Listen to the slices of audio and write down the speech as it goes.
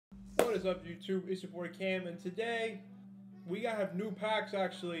What is up, YouTube? It's your boy Cam, and today we have new packs,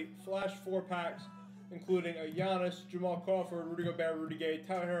 actually, Flash 4 packs, including a Giannis, Jamal Crawford, Rudy Gobert, Rudy Gay,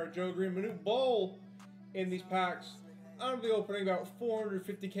 Tyler Herro, Joe Green, a new bowl in these packs. I'm going to be opening about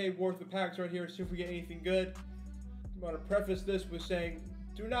 450k worth of packs right here, see if we get anything good. I'm going to preface this with saying,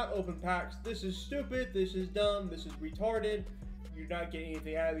 do not open packs. This is stupid, this is dumb, this is retarded. You're not getting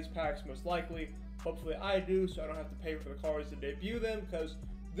anything out of these packs, most likely. Hopefully I do, so I don't have to pay for the cards to debut them, because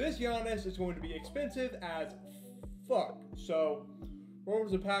this Giannis is going to be expensive as fuck. So, roll over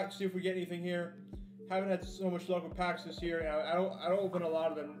the pack, see if we get anything here. Haven't had so much luck with packs this year, and I don't open a lot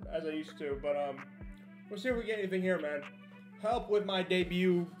of them as I used to, but we'll see if we get anything here, man. Help with my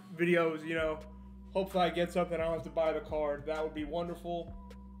debut videos, you know. Hopefully I get something, I don't have to buy the card. That would be wonderful.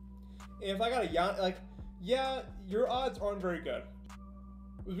 And if I got a Giannis, like, yeah, your odds aren't very good.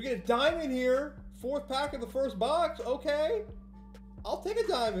 If we get a diamond here, 4th pack of the first box, okay. I'll take a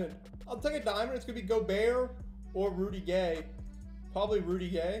diamond. I'll take a diamond. It's going to be Gobert or Rudy Gay. Probably Rudy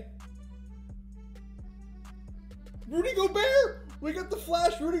Gay. Rudy Gobert! We got the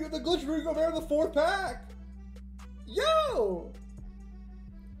Flash Rudy, the glitch Rudy Gobert in the 4th pack. Yo!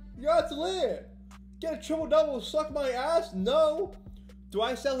 Yo, it's lit. Get a triple-double, suck my ass? No. Do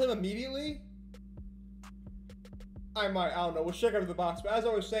I sell him immediately? I might. I don't know. We'll check out of the box. But as I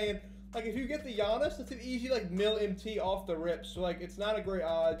was saying, like, if you get the Giannis, it's an easy, like, mill MT off the rip. So, like, it's not a great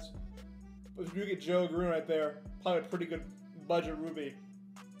odds. But if you get Joe Green right there, probably a pretty good budget Ruby.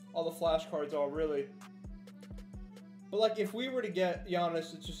 All the flash cards are, really. But, like, if we were to get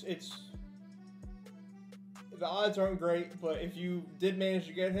Giannis, the odds aren't great. But if you did manage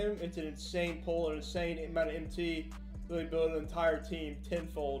to get him, it's an insane pull, an insane amount of MT. Really build an entire team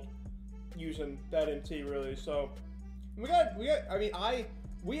tenfold using that MT, really. So,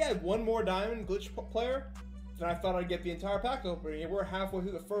 we had one more diamond glitch player than I thought I'd get the entire pack opening, and we're halfway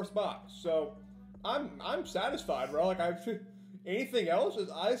through the first box. So I'm satisfied, bro. Like, anything else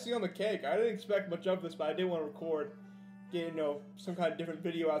is icing on the cake. I didn't expect much of this, but I did want to record, get, you know, some kind of different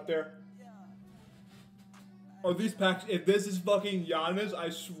video out there. Oh, these packs, if this is fucking Giannis,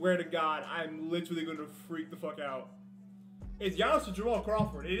 I swear to God, I'm literally going to freak the fuck out. It's Giannis or Jamal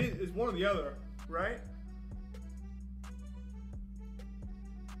Crawford. It's one or the other, right?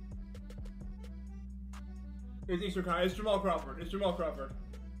 It's Eastern Kai. It's Jamal Crawford. It's Jamal Crawford.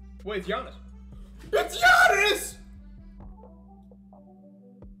 Wait, it's Giannis. It's Giannis!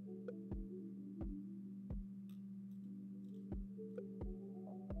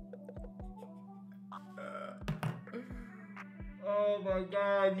 Oh my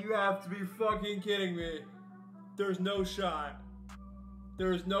God, you have to be fucking kidding me. There's no shot.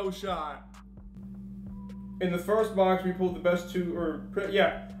 There's no shot. In the first box, we pulled the best two,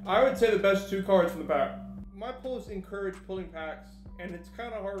 I would say the best 2 cards from the pack. My pulls encourage pulling packs, and it's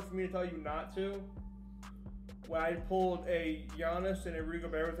kind of hard for me to tell you not to. When I pulled a Giannis and a Rudy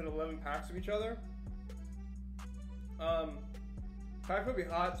Gobert within 11 packs of each other. Pack will be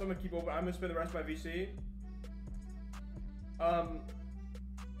hot, so I'm gonna keep open. I'm gonna spend the rest of my VC.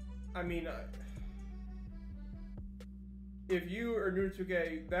 If you are new to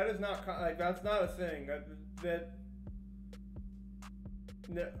 2K, that is not like, that's not a thing.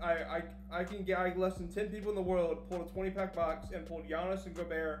 I can get less than 10 people in the world pulled a 20-pack box and pulled Giannis and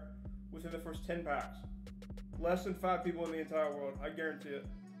Gobert within the first 10 packs. Less than 5 people in the entire world. I guarantee it.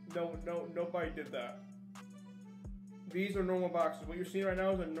 Nobody did that. These are normal boxes. What you're seeing right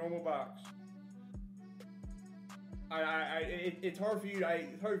now is a normal box. It's hard for you.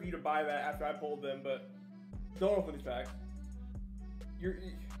 It's hard for you to buy that after I pulled them, but don't open these packs. You're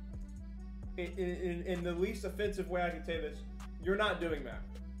in the least offensive way I can say this. You're not doing that.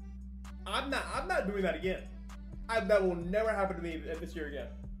 I'm not doing that again. That will never happen to me this year again.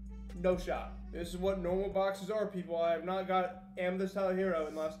 No shot. This is what normal boxes are, people. I have not got Amethyst Tyler Herro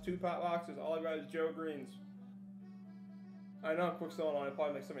in the last 2 boxes. All I got is Joe Greens. I know I'm quick selling on it.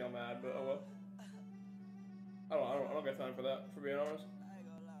 Probably makes some of y'all mad, but oh well. I don't got time for that, for being honest.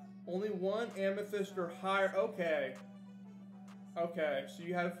 Only 1 amethyst or higher. Okay. Okay, so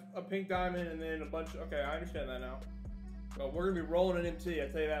you have a pink diamond and then a bunch. Okay, I understand that now. Well, we're gonna be rolling an MT. I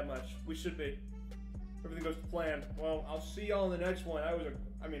tell you that much. We should be. Everything goes to plan. Well, I'll see y'all in the next one.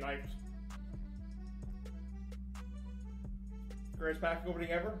 Greatest pack opening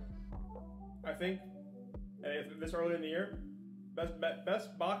ever, I think. And this early in the year,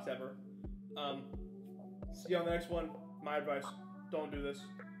 best box ever. See you on the next one. My advice: don't do this.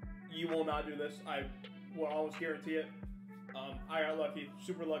 You will not do this. I will almost guarantee it. I got lucky,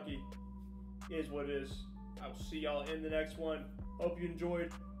 super lucky. Is what it is. I will see y'all in the next one. Hope you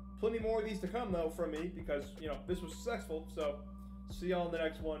enjoyed. Plenty more of these to come though from me because, you know, this was successful. So see y'all in the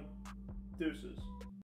next one. Deuces.